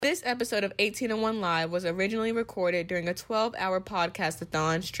This episode of 1801 Live was originally recorded during a 12-hour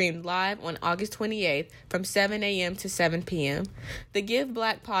podcast-a-thon streamed live on August 28th from 7 a.m. to 7 p.m. The Give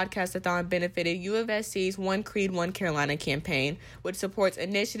Black podcast-a-thon benefited U of SC's One Creed, One Carolina campaign, which supports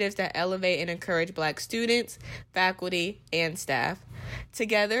initiatives that elevate and encourage Black students, faculty, and staff.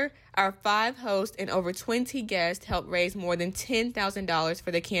 Together, our 5 hosts and over 20 guests helped raise more than $10,000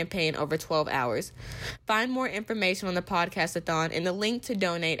 for the campaign over 12 hours. Find more information on the podcast-a-thon and the link to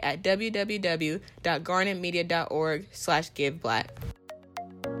donate at www.garnetmedia.org/giveblack.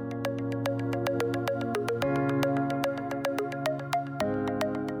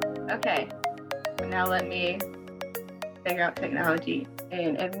 Okay, now let me figure out technology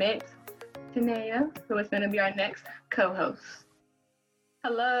and admit Tanea, who is going to be our next co-host.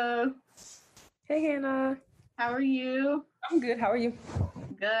 Hello. Hey, Hannah. How are you? I'm good. How are you?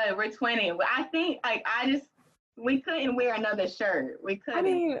 Good. We're 20. I think we couldn't wear another shirt. We couldn't. I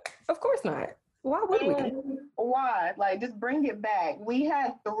mean, of course not. Why would we? Why? Just bring it back. We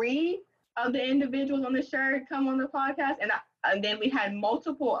had 3 of the individuals on the shirt come on the podcast, and then we had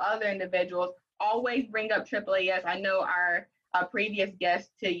multiple other individuals always bring up AAAS. I know our previous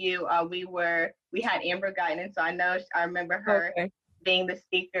guest to you, we had Amber Guyton, so I remember her being the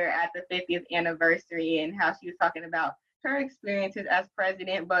speaker at the 50th anniversary and how she was talking about her experiences as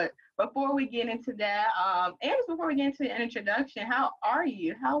president. But before we get into that, and before we get into the introduction, how are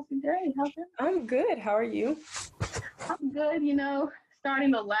you? How's your day? I'm good. How are you? I'm good.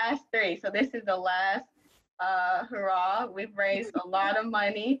 Starting the last 3. So this is the last hurrah. We've raised a lot of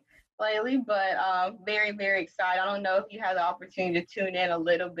money lately, but very, very excited. I don't know if you had the opportunity to tune in a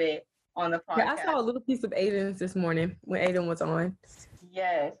little bit on the podcast. Yeah, I saw a little piece of Aiden's this morning when Aiden was on.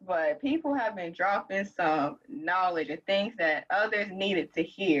 Yes, but people have been dropping some knowledge and things that others needed to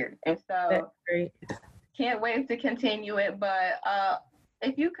hear. And so that's great. Can't wait to continue it. But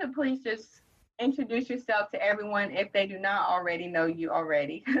if you could please just introduce yourself to everyone if they do not already know you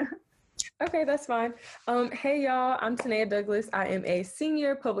already. Okay, that's fine. Hey, y'all, I'm Tanea Douglas. I am a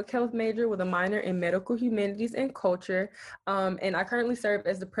senior public health major with a minor in medical humanities and culture. And I currently serve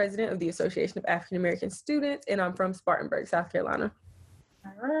as the president of the Association of African American Students, and I'm from Spartanburg, South Carolina.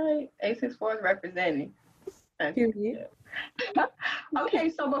 All right. A64 is representing. Period. Okay,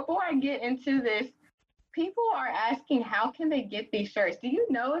 so before I get into this, people are asking how can they get these shirts? Do you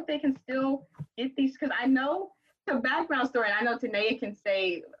know if they can still get these? Because I know the background story, and I know Tanea can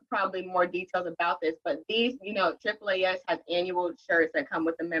say probably more details about this, but these, AAAS has annual shirts that come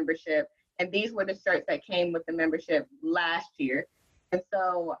with the membership, and these were the shirts that came with the membership last year. And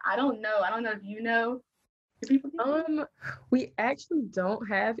so I don't know if you know. We actually don't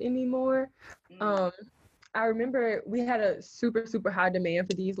have any more. I remember we had a super, super high demand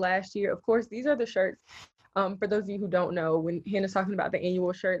for these last year. Of course, these are the shirts. For those of you who don't know, when Hannah's talking about the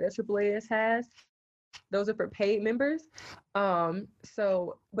annual shirt that AAAS has, those are for paid members. But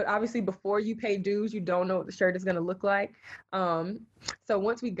obviously before you pay dues, you don't know what the shirt is going to look like. So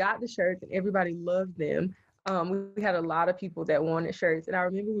once we got the shirts and everybody loved them, we had a lot of people that wanted shirts. And I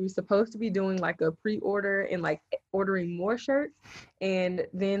remember we were supposed to be doing like a pre-order and like ordering more shirts. And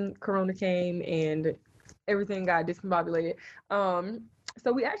then Corona came and everything got discombobulated.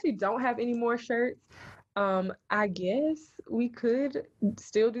 So we actually don't have any more shirts. I guess we could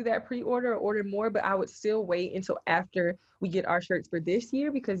still do that pre-order or order more, but I would still wait until after we get our shirts for this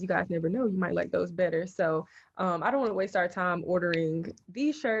year because you guys never know, you might like those better. So I don't want to waste our time ordering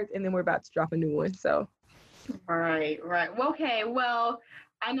these shirts and then we're about to drop a new one. So right. Okay, well,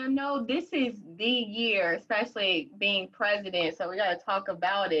 I know this is the year, especially being president, so we got to talk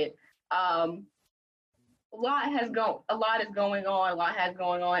about it. A lot has going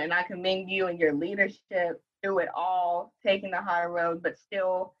on, and I commend you and your leadership through it all, taking the high road, but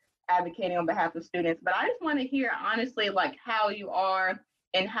still advocating on behalf of students. But I just want to hear, honestly, how you are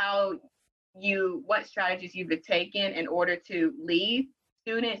and what strategies you've taken in order to lead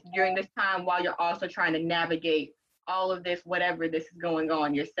students during this time while you're also trying to navigate all of this, whatever this is going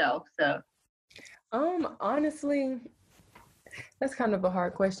on yourself. So, honestly, that's kind of a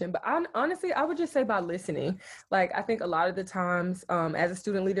hard question, but honestly, I would just say by listening. I think a lot of the times, as a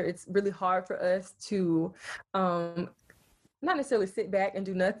student leader, it's really hard for us to not necessarily sit back and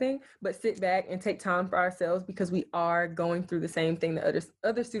do nothing, but sit back and take time for ourselves because we are going through the same thing that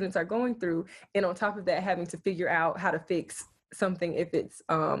other students are going through. And on top of that, having to figure out how to fix something if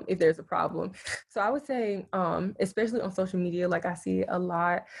there's a problem. So I would say, especially on social media, I see a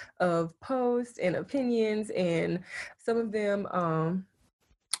lot of posts and opinions, and some of them are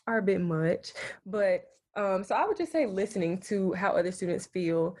a bit much, but so I would just say listening to how other students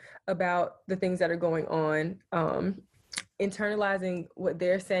feel about the things that are going on internalizing what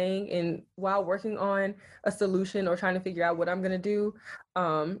they're saying and while working on a solution or trying to figure out what I'm going to do,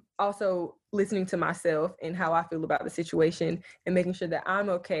 also listening to myself and how I feel about the situation and making sure that I'm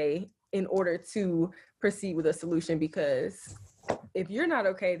okay in order to proceed with a solution, because if you're not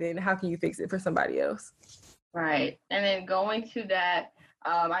okay, then how can you fix it for somebody else? Right. And then going to that,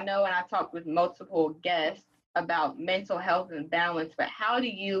 I know when I talked with multiple guests about mental health and balance, but how do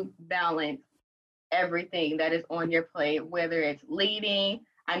you balance everything that is on your plate, whether it's leading?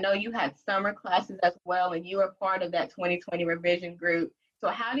 I know you had summer classes as well, and you were part of that 2020 revision group. So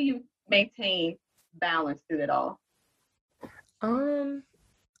how do you maintain balance through it all?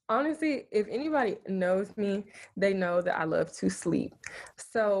 Honestly, if anybody knows me, they know that I love to sleep.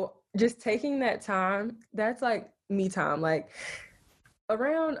 So just taking that time, that's like me time. Like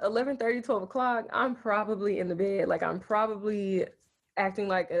around 11:30, 12 o'clock, I'm probably in the bed. Like I'm probably acting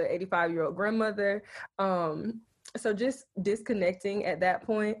like an 85-year-old grandmother. So just disconnecting at that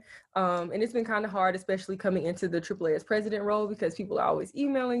point. And it's been kind of hard, especially coming into the AAAS president role, because people are always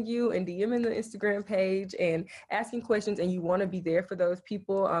emailing you and DMing the Instagram page and asking questions, and you want to be there for those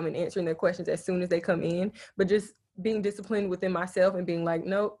people and answering their questions as soon as they come in. But just being disciplined within myself and being like,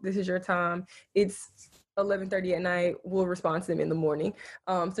 nope, this is your time. It's 11:30 at night. We'll respond to them in the morning.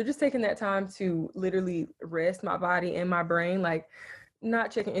 So just taking that time to literally rest my body and my brain, like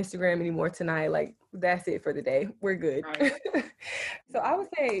not checking Instagram anymore tonight. Like that's it for the day. We're good. Right. So I would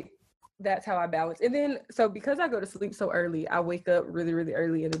say that's how I balance. And then, so because I go to sleep so early, I wake up really, really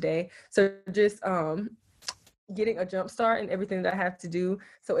early in the day. So just getting a jump start in everything that I have to do.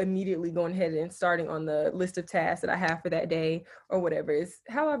 So immediately going ahead and starting on the list of tasks that I have for that day or whatever is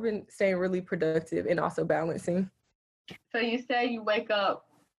how I've been staying really productive and also balancing. So you say you wake up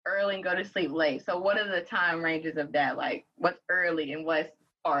early and go to sleep late. So what are the time ranges of that? Like what's early and what's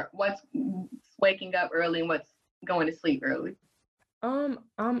waking up early and what's going to sleep early? I'm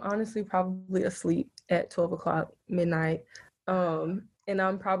honestly probably asleep at 12 o'clock midnight. And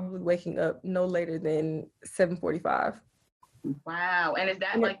I'm probably waking up no later than 7:45. Wow. And is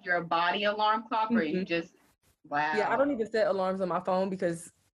that like your body alarm clock or you just, wow. Yeah, I don't even set alarms on my phone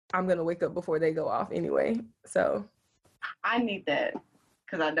because I'm going to wake up before they go off anyway. So I need that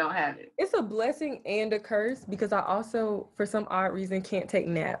because I don't have it. It's a blessing and a curse because I also, for some odd reason, can't take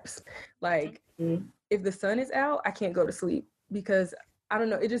naps. Like if the sun is out, I can't go to sleep because I don't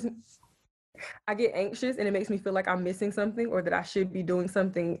know. I get anxious and it makes me feel like I'm missing something or that I should be doing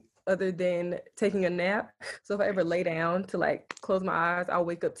something other than taking a nap. So if I ever lay down to like close my eyes, I'll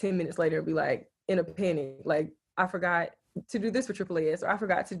wake up 10 minutes later and be like in a panic. Like I forgot to do this for AAAS or I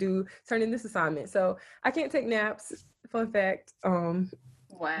forgot to turn in this assignment. So I can't take naps. Fun fact. Wow.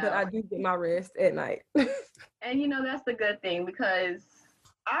 But I do get my rest at night. And you know, that's the good thing because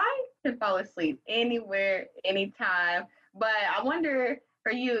I can fall asleep anywhere, anytime. But I wonder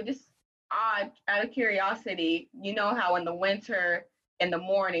for you, just out of curiosity, you know how in the winter, in the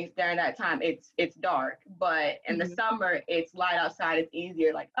mornings during that time, it's dark, but in the summer, it's light outside. It's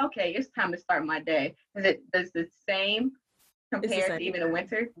easier. Like, okay, it's time to start my day. Does the same compare to even the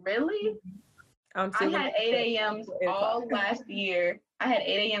winter? Really? I had 8 a.m.s all last year.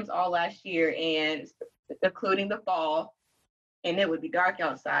 And including the fall, and it would be dark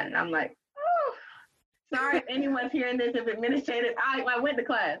outside. And I'm like, oh, sorry if anyone's hearing this, if administrators, I went to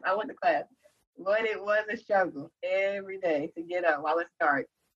class. But it was a struggle every day to get up while it's dark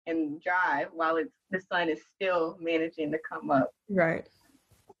and drive while the sun is still managing to come up. Right.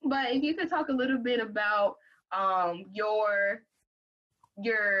 But if you could talk a little bit about your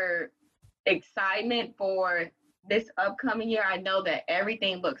excitement for this upcoming year. I know that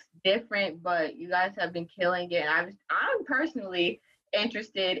everything looks different, but you guys have been killing it. And I'm personally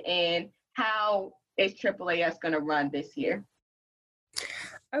interested in how is AAAS going to run this year.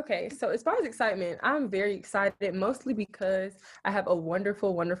 Okay, so as far as excitement, I'm very excited, mostly because I have a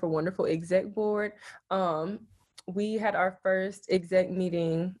wonderful, wonderful, wonderful exec board. We had our first exec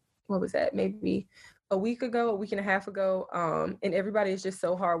meeting, what was that, maybe a week and a half ago, and everybody is just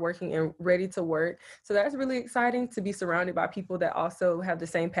so hardworking and ready to work. So that's really exciting to be surrounded by people that also have the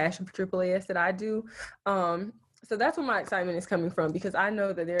same passion for AAAS that I do. So that's where my excitement is coming from, because I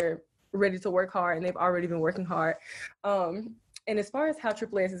know that they're ready to work hard and they've already been working hard. And as far as how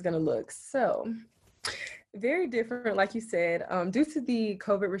AAAS is going to look, so very different, like you said, due to the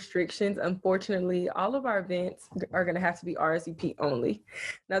COVID restrictions. Unfortunately, all of our events are going to have to be RSVP only.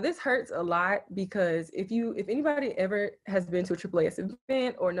 Now, this hurts a lot because if anybody ever has been to a AAAS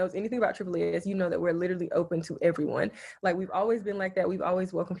event or knows anything about AAAS, you know that we're literally open to everyone. Like we've always been like that. We've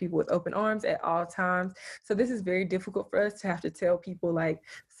always welcomed people with open arms at all times. So this is very difficult for us to have to tell people like,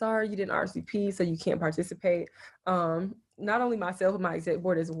 sorry, you didn't RSVP, so you can't participate. not only myself, but my exec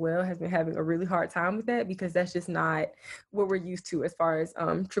board as well has been having a really hard time with that, because that's just not what we're used to as far as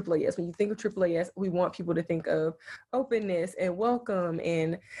AAAS. When you think of AAAS, we want people to think of openness and welcome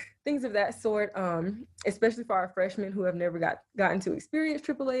and things of that sort, especially for our freshmen who have never gotten to experience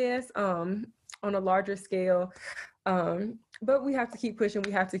AAAS on a larger scale. But we have to keep pushing.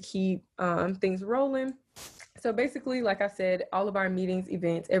 We have to keep things rolling. So basically, like I said, all of our meetings,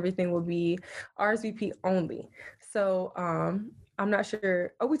 events, everything will be RSVP only. So I'm not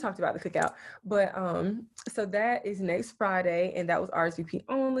sure. Oh, we talked about the cookout, but so that is next Friday, and that was RSVP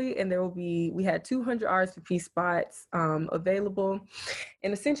only. And we had 200 RSVP spots available.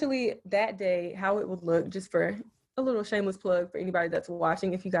 And essentially that day, how it would look, just for a little shameless plug for anybody that's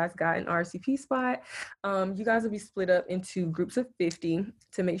watching, if you guys got an RSVP spot, you guys will be split up into groups of 50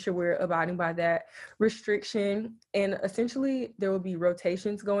 to make sure we're abiding by that restriction. And essentially there will be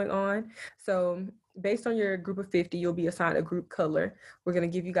rotations going on. So based on your group of 50, you'll be assigned a group color. We're going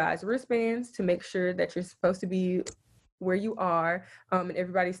to give you guys wristbands to make sure that you're supposed to be where you are, and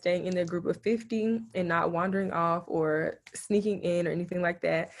everybody's staying in their group of 50 and not wandering off or sneaking in or anything like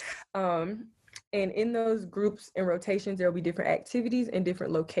that. And in those groups and rotations, there will be different activities and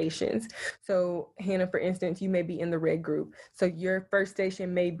different locations. So Hannah, for instance, you may be in the red group. So your first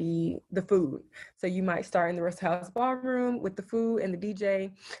station may be the food. So you might start in the Rest House ballroom with the food and the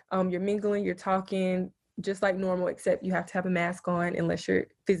DJ. You're mingling, you're talking just like normal, except you have to have a mask on unless you're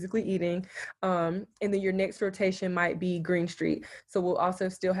physically eating. And then your next rotation might be Green Street. So we'll also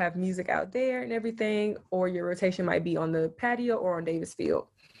still have music out there and everything, or your rotation might be on the patio or on Davis Field.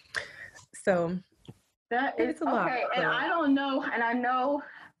 So that is it's a lot. Okay. And I don't know, and I know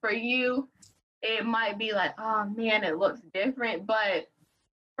for you, it might be like, oh man, it looks different. But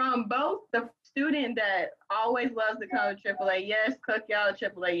from both the student that always loves to come to AAAS cookout,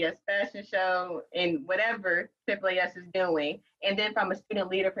 AAAS fashion show, and whatever AAAS is doing, and then from a student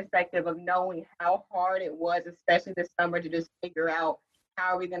leader perspective of knowing how hard it was, especially this summer, to just figure out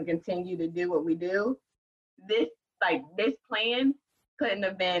how are we going to continue to do what we do. This plan couldn't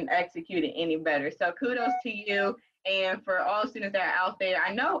have been executed any better. So kudos to you. And for all students that are out there,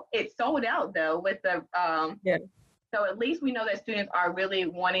 I know it's sold out though with the, so at least we know that students are really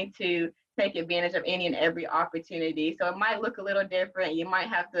wanting to take advantage of any and every opportunity. So it might look a little different. You might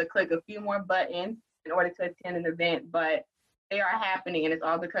have to click a few more buttons in order to attend an event, but they are happening, and it's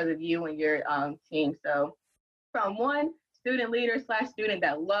all because of you and your team. So from one student leader / student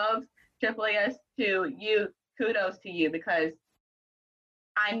that loves AAAS to you, kudos to you, because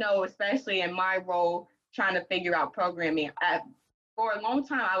I know, especially in my role, trying to figure out programming, for a long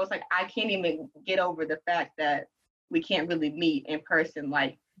time, I was like, I can't even get over the fact that we can't really meet in person.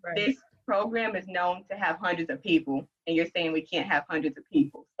 Like, This program is known to have hundreds of people, and you're saying we can't have hundreds of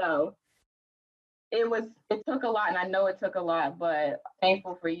people. So it took a lot, and I know it took a lot, but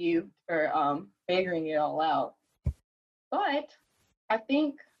thankful for you for figuring it all out. But I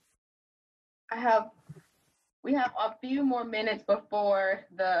think we have a few more minutes before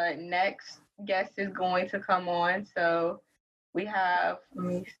the next guest is going to come on. So we have, let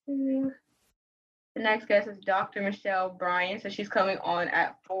me see. The next guest is Dr. Michelle Bryan. So she's coming on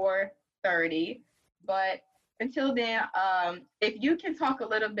at 4:30. But until then, if you can talk a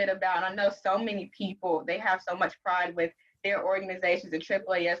little bit about, I know so many people, they have so much pride with their organizations, and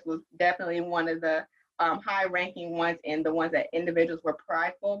AAAS was definitely one of the high-ranking ones and the ones that individuals were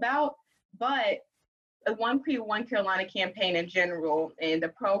prideful about. But the One Creek, One Carolina campaign in general, and the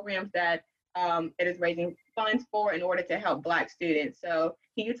programs that it is raising funds for in order to help Black students. So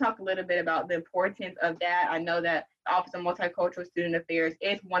can you talk a little bit about the importance of that? I know that the Office of Multicultural Student Affairs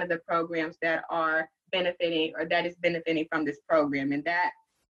is one of the programs that are benefiting, or that is benefiting from this program, and that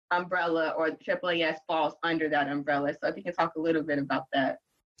umbrella, or AAAS, falls under that umbrella. So if you can talk a little bit about that.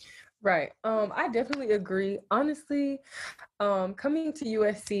 Right. I definitely agree. Honestly, coming to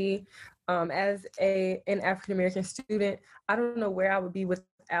USC as an African-American student, I don't know where I would be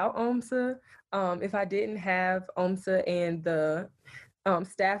without OMSA. If I didn't have OMSA and the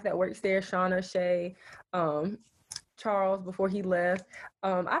staff that works there, Shauna, Shay, Charles, before he left,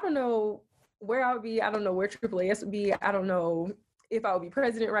 I don't know where I would be. I don't know where AAAS would be. I don't know if I would be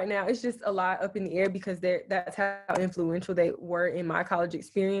president right now. It's just a lot up in the air, because that's how influential they were in my college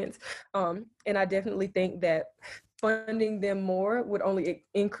experience. And I definitely think that funding them more would only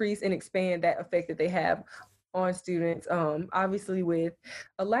increase and expand that effect that they have on students. Obviously, with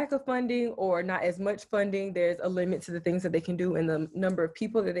a lack of funding or not as much funding, there's a limit to the things that they can do and the number of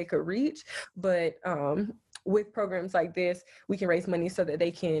people that they could reach. But with programs like this, we can raise money so that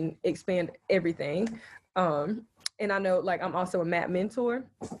they can expand everything. And I know, like, I'm also a MAP mentor.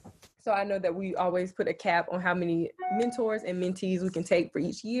 So I know that we always put a cap on how many mentors and mentees we can take for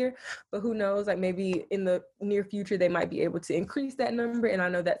each year, but who knows, like maybe in the near future, they might be able to increase that number. And I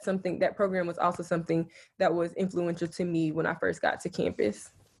know that's something, that program was also something that was influential to me when I first got to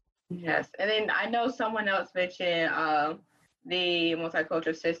campus. Yes. And then I know someone else mentioned the Multicultural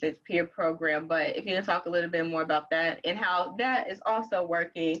Assistance Peer Program, but if you can talk a little bit more about that and how that is also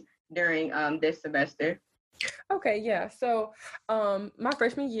working during this semester. Okay, yeah. So my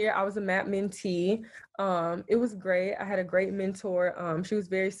freshman year, I was a MAP mentee. It was great. I had a great mentor. She was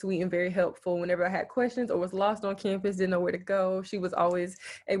very sweet and very helpful whenever I had questions or was lost on campus, didn't know where to go. She was always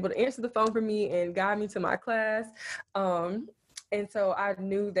able to answer the phone for me and guide me to my class. And so I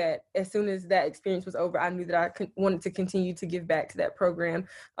knew that as soon as that experience was over, I knew that I wanted to continue to give back to that program,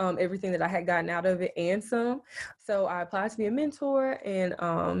 everything that I had gotten out of it and some. So I applied to be a mentor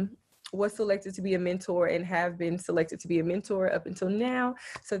and was selected to be a mentor and have been selected to be a mentor up until now.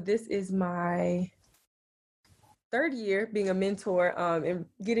 So this is my third year being a mentor and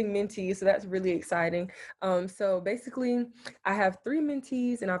getting mentees. So that's really exciting. So basically, I have 3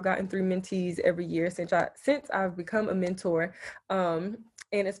 mentees and I've gotten 3 mentees every year since I've become a mentor.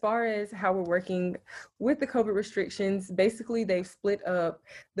 And as far as how we're working with the COVID restrictions, basically they've split up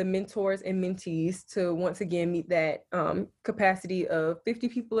the mentors and mentees to once again meet that capacity of 50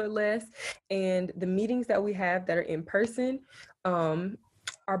 people or less. And the meetings that we have that are in person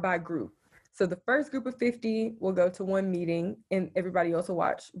are by group. So the first group of 50 will go to one meeting and everybody else will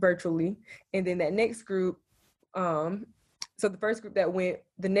watch virtually. And then that next group, so the first group that went,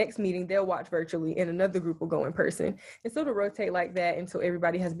 the next meeting, they'll watch virtually and another group will go in person. And so to rotate like that until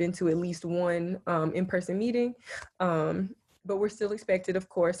everybody has been to at least one in-person meeting. But we're still expected, of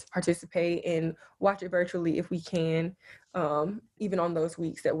course, to participate and watch it virtually if we can, even on those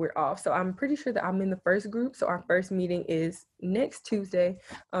weeks that we're off. So I'm pretty sure that I'm in the first group. So our first meeting is next Tuesday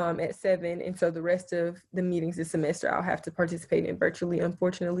at 7. And so the rest of the meetings this semester, I'll have to participate in virtually,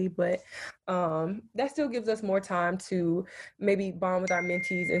 unfortunately. But that still gives us more time to maybe bond with our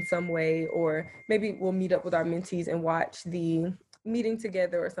mentees in some way, or maybe we'll meet up with our mentees and watch the meeting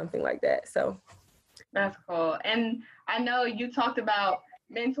together or something like that. So that's cool. And I know you talked about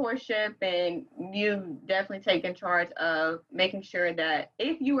mentorship and you've definitely taken charge of making sure that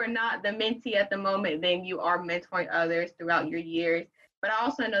if you are not the mentee at the moment, then you are mentoring others throughout your years. But I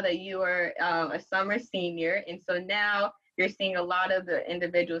also know that you are a summer senior. And so now you're seeing a lot of the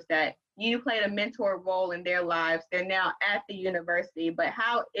individuals that you played a mentor role in their lives. They're now at the university. But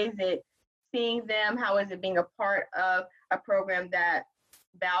how is it seeing them? How is it being a part of a program that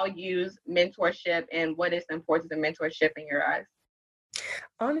values mentorship, and what is the importance of mentorship in your eyes?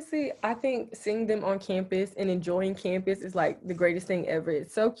 Honestly, I think seeing them on campus and enjoying campus is like the greatest thing ever.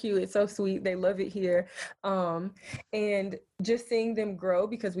 It's so cute. It's so sweet. They love it here. And just seeing them grow,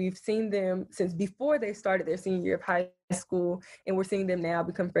 because we've seen them since before they started their senior year of high school, and we're seeing them now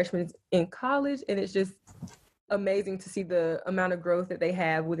become freshmen in college. And it's just amazing to see the amount of growth that they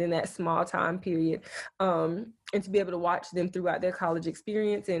have within that small time period, and to be able to watch them throughout their college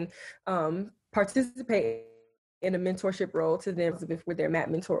experience and participate in a mentorship role to them, if with their MAP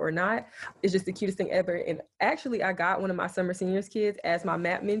mentor or not, is just the cutest thing ever. And actually, I got one of my summer seniors kids as my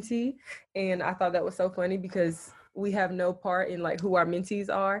MAP mentee, and I thought that was so funny because we have no part in like who our mentees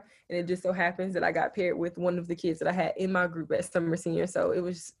are, and it just so happens that I got paired with one of the kids that I had in my group as summer senior. So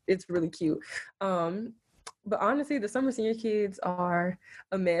it's really cute. But honestly, the summer senior kids are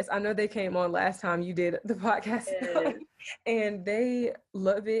a mess. I know they came on last time you did the podcast, and they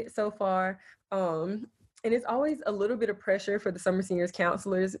love it so far. And it's always a little bit of pressure for the summer seniors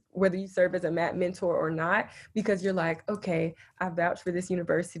counselors, whether you serve as a MAP mentor or not, because you're like, okay, I vouch for this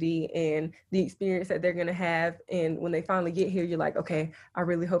university and the experience that they're going to have. And when they finally get here, you're like, okay, I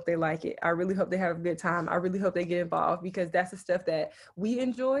really hope they like it. I really hope they have a good time. I really hope they get involved, because that's the stuff that we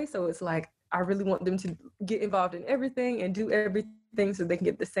enjoy. So it's like, I really want them to get involved in everything and do everything so they can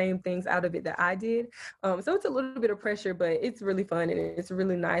get the same things out of it that I did. So it's a little bit of pressure, but it's really fun, and it's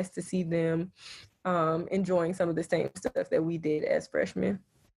really nice to see them enjoying some of the same stuff that we did as freshmen.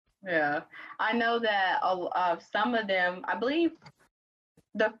 Yeah, I know that some of them, I believe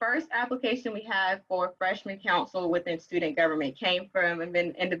the first application we had for freshman council within student government came from an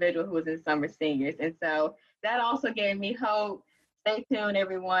individual who was in summer seniors. And so that also gave me hope. Stay tuned,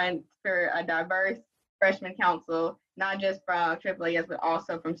 everyone, for a diverse freshman council, not just from AAAS, but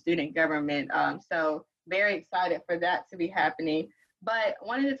also from student government. So very excited for that to be happening. But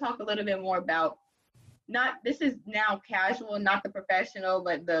wanted to talk a little bit more about, this is now casual, not the professional,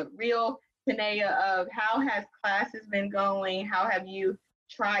 but the real Tanea of how has classes been going? How have you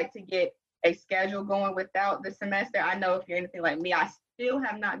tried to get a schedule going without the semester? I know if you're anything like me, I still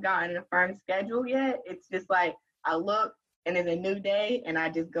have not gotten a firm schedule yet. It's just like I look and it's a new day and I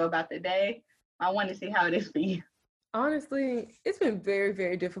just go about the day. I want to see how it is for you. Honestly, it's been very,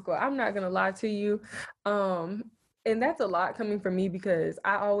 very difficult. I'm not gonna lie to you. And that's a lot coming from me because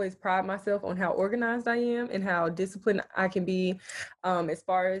I always pride myself on how organized I am and how disciplined I can be as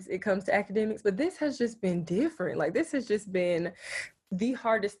far as it comes to academics. But this has just been different. Like this has just been the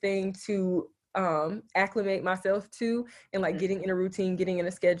hardest thing to acclimate myself to, and like getting in a routine, getting in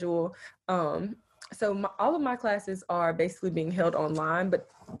a schedule. So all of my classes are basically being held online, but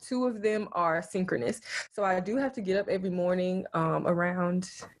 2 of them are synchronous. So I do have to get up every morning around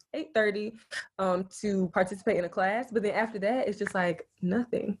 8:30 to participate in a class. But then after that, it's just like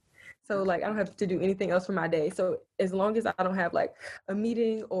nothing. So like I don't have to do anything else for my day. So as long as I don't have like a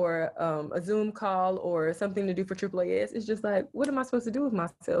meeting or a Zoom call or something to do for AAAS, it's just like, what am I supposed to do with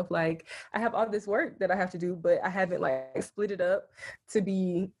myself? Like I have all this work that I have to do, but I haven't like split it up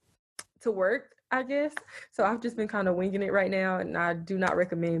to work, I guess. So I've just been kind of winging it right now, and I do not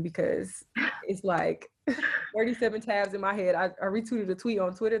recommend because it's like 37 tabs in my head. I retweeted a tweet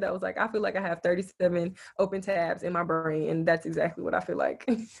on Twitter that was like, I feel like I have 37 open tabs in my brain, and that's exactly what I feel like.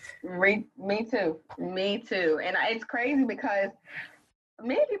 Me too. Me too. And it's crazy because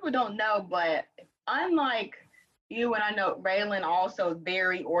many people don't know, but unlike you and I know Raylan also is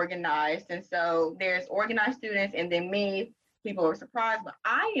very organized. And so there's organized students, and then me, people are surprised, but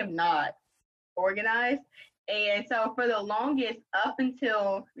I am not organized. And so for the longest, up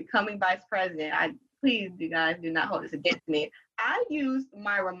until becoming vice president, please, you guys, do not hold this against me. I used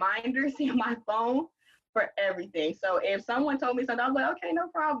my reminders in my phone for everything. So if someone told me something, I was like, okay, no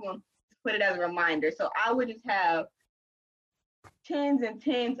problem. Just put it as a reminder. So I would just have tens and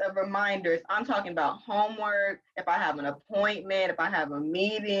tens of reminders. I'm talking about homework, if I have an appointment, if I have a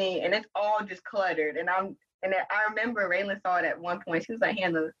meeting, and it's all just cluttered. And I remember Raylan saw it at one point. She was like,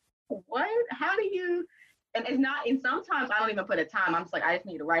 Hannah, what? How do you? And it's not, and sometimes I don't even put a time. I'm just like, I just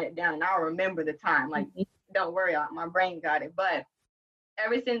need to write it down and I'll remember the time. Like, don't worry, my brain got it. But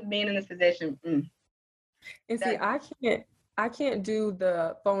ever since being in this position, and see, I can't do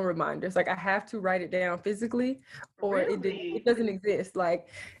the phone reminders. Like I have to write it down physically, or really? it doesn't exist. Like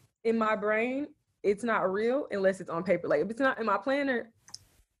in my brain, it's not real unless it's on paper. Like if it's not in my planner,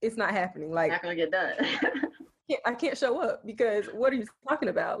 it's not happening. Like not gonna get done. I can't show up because what are you talking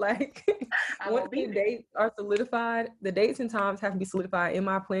about? Like once the dates are solidified, the dates and times have to be solidified in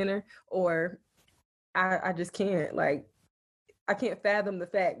my planner, or I just can't. Like I can't fathom the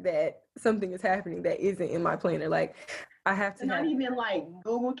fact that something is happening that isn't in my planner. Like I have to not even like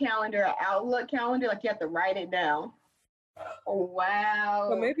Google Calendar or Outlook Calendar. Like you have to write it down. Oh, wow.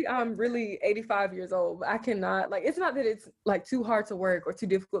 So maybe I'm really 85 years old, but I cannot, like, it's not that it's like too hard to work or too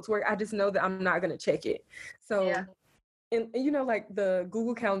difficult to work. I just know that I'm not going to check it. So, yeah. And you know, like the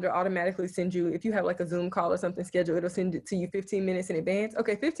Google Calendar automatically sends you, if you have like a Zoom call or something scheduled, it'll send it to you 15 minutes in advance.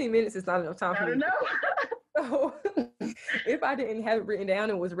 Okay, 15 minutes is not enough time for me. So if I didn't have it written down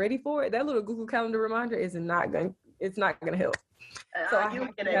and was ready for it, that little Google Calendar reminder it's not gonna help. So you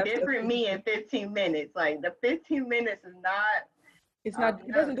get a different me in 15 minutes. Like the 15 minutes is not. It's not.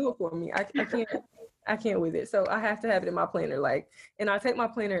 It doesn't do it for me. I can't. I can't with it. So I have to have it in my planner. Like, and I take my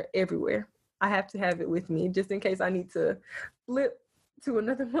planner everywhere. I have to have it with me just in case I need to flip to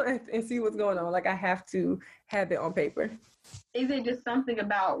another month and see what's going on. Like I have to have it on paper. Is it just something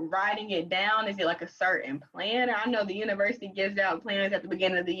about writing it down? Is it like a certain planner? I know the university gives out planners at the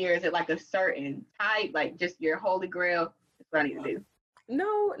beginning of the year. Is it like a certain type, like just your holy grail? That's what I need to do.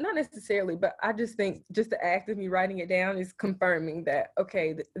 No, not necessarily, but I just think just the act of me writing it down is confirming that,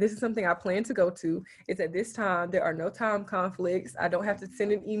 okay, this is something I plan to go to. It's at this time. There are no time conflicts. I don't have to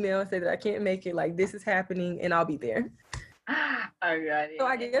send an email and say that I can't make it. Like this is happening and I'll be there. I got it. So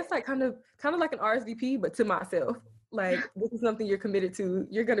I guess like kind of like an RSVP, but to myself. Like this is something you're committed to.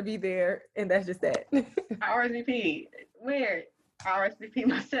 You're going to be there and that's just that. RSVP. Where? RSVP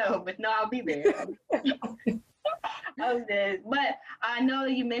myself, but no, I'll be there. But I know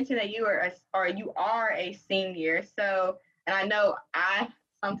that you mentioned that you are a senior. So, and I know I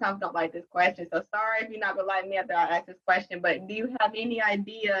sometimes don't like this question. So sorry if you're not gonna like me after I ask this question. But do you have any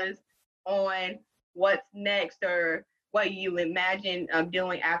ideas on what's next or what you imagine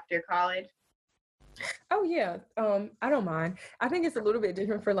doing after college? Oh yeah, I don't mind. I think it's a little bit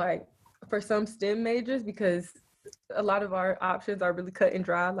different for some STEM majors because a lot of our options are really cut and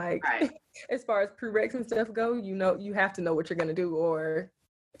dry. Like right. As far as prereqs and stuff go, you have to know what you're gonna do. Or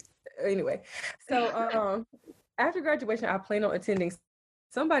anyway, so after graduation, I plan on attending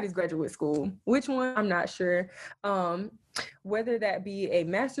somebody's graduate school. Which one? I'm not sure. Whether that be a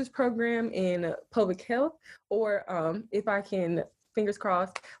master's program in public health or if I can fingers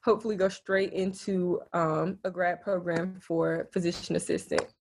crossed, hopefully go straight into a grad program for physician assistant.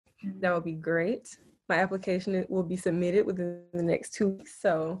 That would be great. My application will be submitted within the next 2 weeks.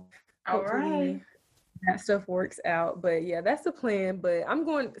 So hopefully that stuff works out. But yeah, that's the plan. But I'm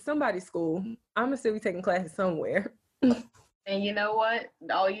going to somebody's school. I'm going to still be taking classes somewhere. And you know what?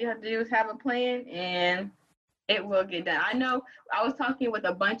 All you have to do is have a plan and it will get done. I know I was talking with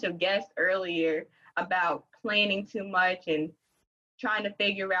a bunch of guests earlier about planning too much and trying to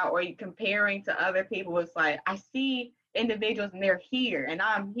figure out or comparing to other people. It's like, I see individuals and they're here and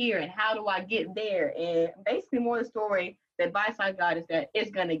I'm here and how do I get there? And basically more the story, the advice I got is that it's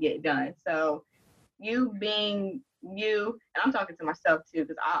going to get done. So you being you, and I'm talking to myself too,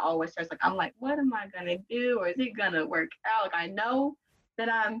 because I always stress, like, I'm like, what am I going to do? Or is it going to work out? Like, I know that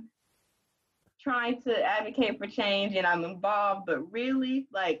I'm trying to advocate for change and I'm involved, but really,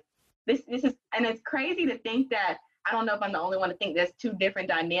 like, this is, and it's crazy to think that, I don't know if I'm the only one to think there's two different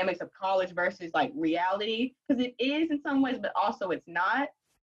dynamics of college versus like reality, because it is in some ways, but also it's not.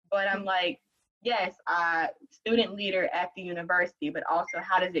 But I'm like, yes, student leader at the university, but also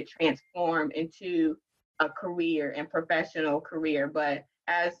how does it transform into a career and professional career? But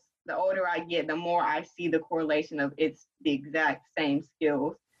as the older I get, the more I see the correlation of it's the exact same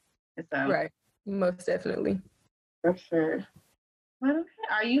skills. And so, right, most definitely. For sure. But okay,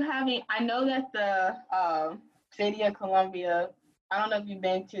 are you having, I know that the City of Columbia, I don't know if you've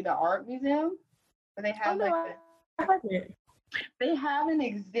been to the art museum, but they have they have an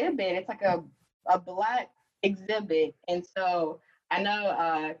exhibit. It's like a Black exhibit. And so I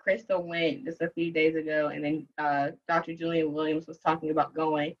know Crystal went just a few days ago, and then Dr. Julian Williams was talking about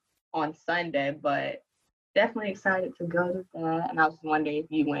going on Sunday, but definitely excited to go to that. And I was wondering if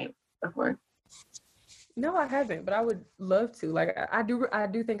you went before. No, I haven't, but I would love to. Like, I do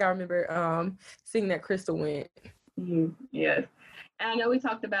think I remember seeing that Crystal went. Mm-hmm. Yes. And I know we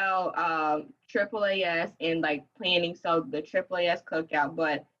talked about AAAS and like planning, so the AAAS cookout,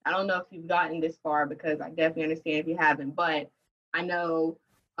 but I don't know if you've gotten this far, because I definitely understand if you haven't, but I know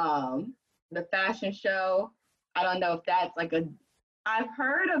the fashion show, I don't know if that's like I've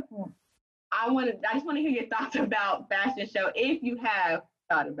heard of, I just want to hear your thoughts about fashion show, if you have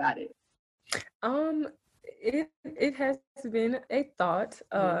thought about it. It has been a thought.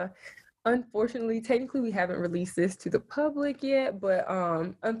 Unfortunately, technically, we haven't released this to the public yet, but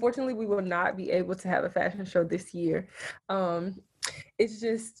unfortunately, we will not be able to have a fashion show this year. It's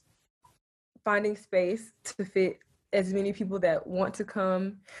just finding space to fit as many people that want to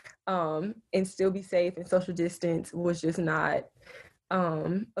come and still be safe and social distance was just not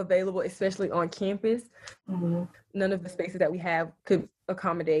available, especially on campus. Mm-hmm. None of the spaces that we have could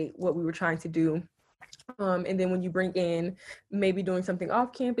accommodate what we were trying to do. And then when you bring in maybe doing something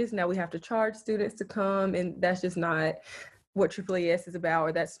off campus, now we have to charge students to come, and that's just not what AAAS is about,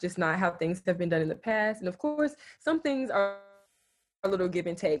 or that's just not how things have been done in the past. And of course, some things are a little give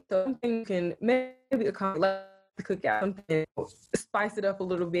and take. So something can maybe accommodate the cookout, something, spice it up a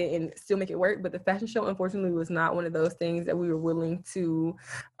little bit and still make it work. But the fashion show, unfortunately, was not one of those things that we were willing to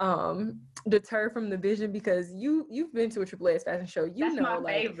deter from the vision, because you've been to a AAAS fashion show. That's my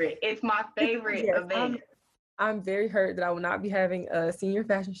favorite. It's my favorite event. I'm very hurt that I will not be having a senior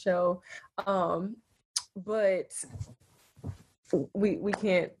fashion show, but we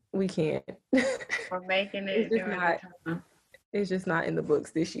can't. We're making it. It's just not in the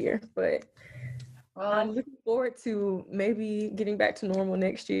books this year, but I'm looking forward to maybe getting back to normal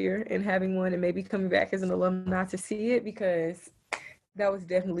next year and having one, and maybe coming back as an alumni to see it, because that was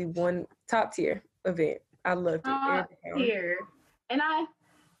definitely one top tier event. I loved it. Here, and I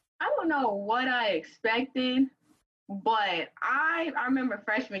don't know what I expected, but I remember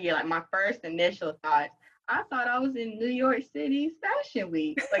freshman year, like my first initial thoughts, I thought I was in New York City's Fashion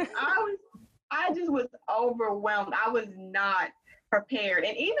Week. Like I just was overwhelmed. I was not prepared.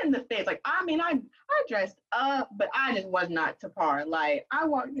 And even the fits, like, I mean, I dressed up, but I just was not to par. Like, I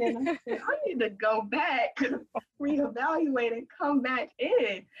walked in and I said, I need to go back, reevaluate and come back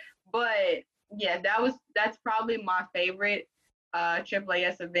in. But yeah, that's probably my favorite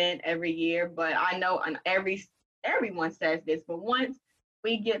AAAS event every year. But I know everyone says this, but once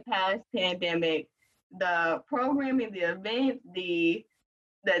we get past pandemic, the programming, the events, the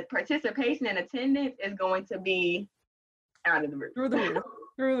participation and attendance is going to be out of the roof. Through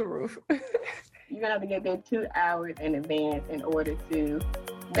the roof. You're gonna have to get there 2 hours in advance in order to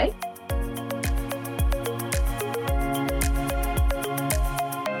make